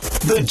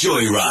The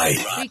Joyride.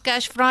 Free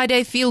Cash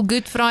Friday, Feel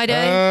Good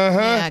Friday.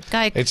 Ja,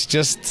 kyk. It's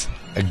just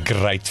a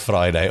great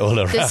Friday all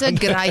around. Dis 'n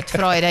great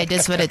Friday,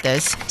 dis wat dit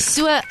is.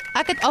 So,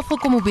 ek het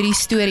afgekom op hierdie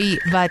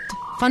storie wat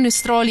van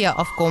Australië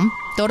afkom.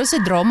 Daar is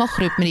 'n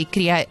dramagroep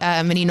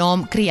met die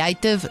naam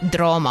Creative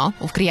Drama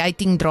of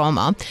Creating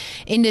Drama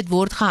en dit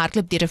word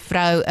gehardloop deur 'n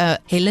vrou,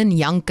 Helen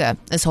Janke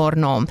is haar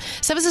naam.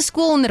 Sy was 'n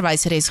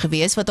skoolonderwyseres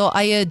gewees wat haar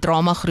eie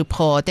dramagroep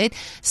gehad het.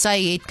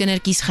 Sy het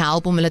kindertjies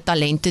gehelp om hulle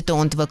talente te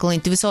ontwikkel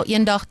en toe was daar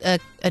eendag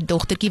 'n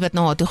dogtertjie wat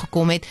na haar toe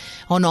gekom het.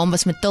 Haar naam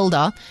was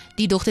Mathilda.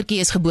 Die dogtertjie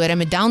is gebore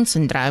met Down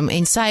syndroom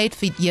en sy het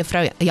vir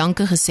juffrou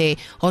Janke gesê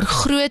haar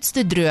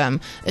grootste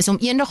droom is om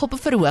eendag op 'n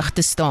verhoog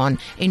te staan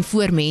en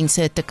voor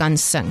mense te kan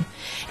sing.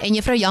 En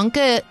juffrou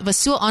Janke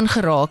was so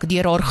aangeraak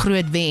deur haar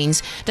groot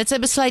wens, dat sy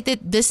besluit het,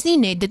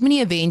 dit moet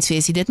nie 'n wens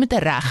wees, dit moet 'n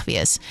reg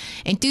wees.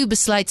 En toe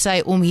besluit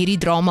sy om hierdie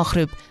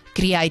dramagroep,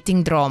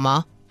 Creating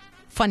Drama,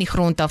 van die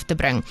grond af te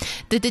bring.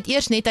 Dit het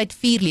eers net uit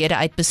 4 lede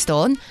uit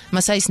bestaan,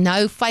 maar sy is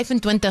nou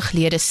 25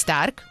 lede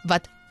sterk,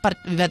 wat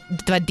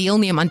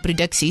deelneem aan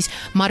produksies,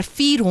 maar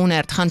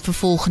 400 gaan vir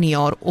volgende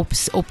jaar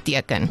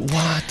opteken.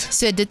 What?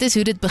 So dit is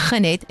hoe dit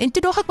begin het, en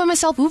toe dog ek by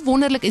myself, hoe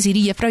wonderlik is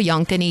hierdie juffrou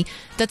Janke nie,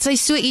 dat sy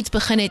so iets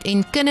begin het,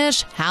 en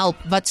kinders help,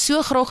 wat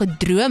so graag 'n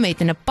droom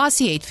het, en 'n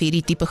passie het vir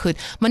hierdie tipe goed,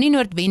 maar nie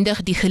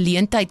noodwendig die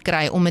geleentheid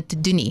kry om dit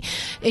te doen nie.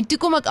 En toe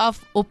kom ek af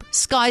op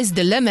Sky's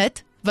the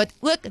Limit, wat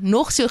ook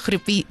nog so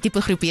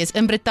tipe groepie is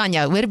in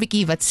Britannia. Hoor 'n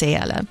bietjie wat sê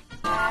hulle.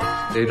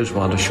 They just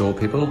want to show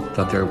people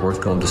that they're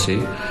worth going to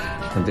see.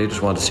 And they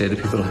just want to say to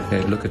people,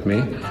 hey, look at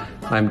me.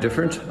 I'm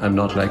different. I'm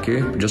not like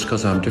you. But just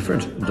because I'm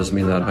different, it doesn't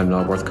mean that I'm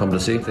not worth coming to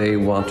see. They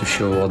want to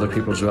show other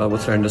people as well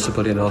with learning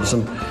disability and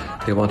autism.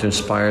 They want to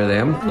inspire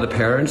them. The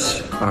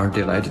parents are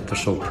delighted.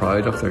 They're so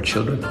proud of their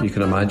children. You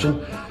can imagine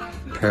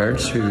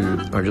parents who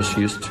are just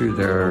used to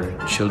their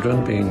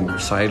children being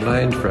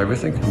sidelined for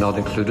everything, not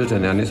included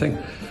in anything.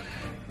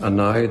 And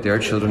now their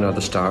children are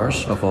the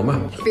stars of Oma.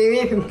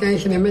 Being from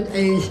Sky's Limit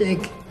is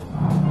like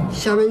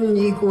someone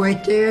you go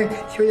out there,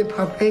 show the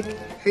public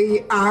who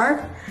you are,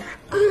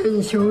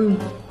 and so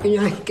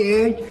you're not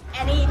scared.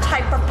 Any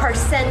type of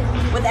person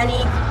with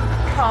any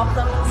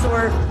problems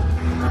or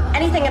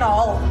anything at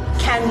all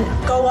can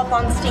go up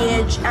on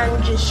stage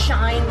and just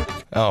shine.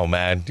 Oh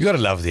man, you gotta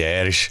love the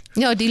Irish.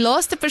 Ja, die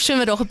laaste persoon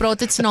wat daar gepraat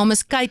het, sy naam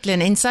is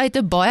Caitlin, en sy het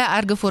 'n baie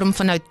erge vorm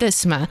van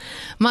autisme,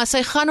 maar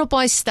sy gaan op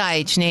haar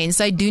stage, nee, en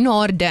sy doen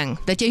haar ding,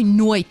 dat jy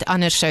nooit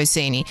anders sou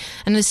sê nie.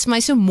 En dit is my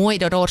so mooi,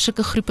 dat daar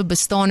sulke groepe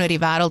bestaan oor die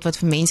wêreld, wat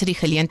vir mense die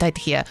geleentheid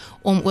gee,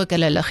 om ook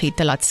hulle liggie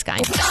te laat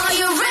skyn.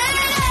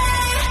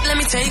 Let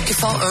me take you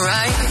for a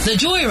ride. The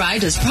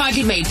Joyride is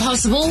proudly made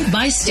possible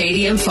by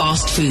Stadium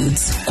Fast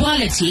Foods.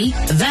 Quality,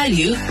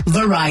 value,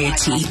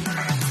 variety.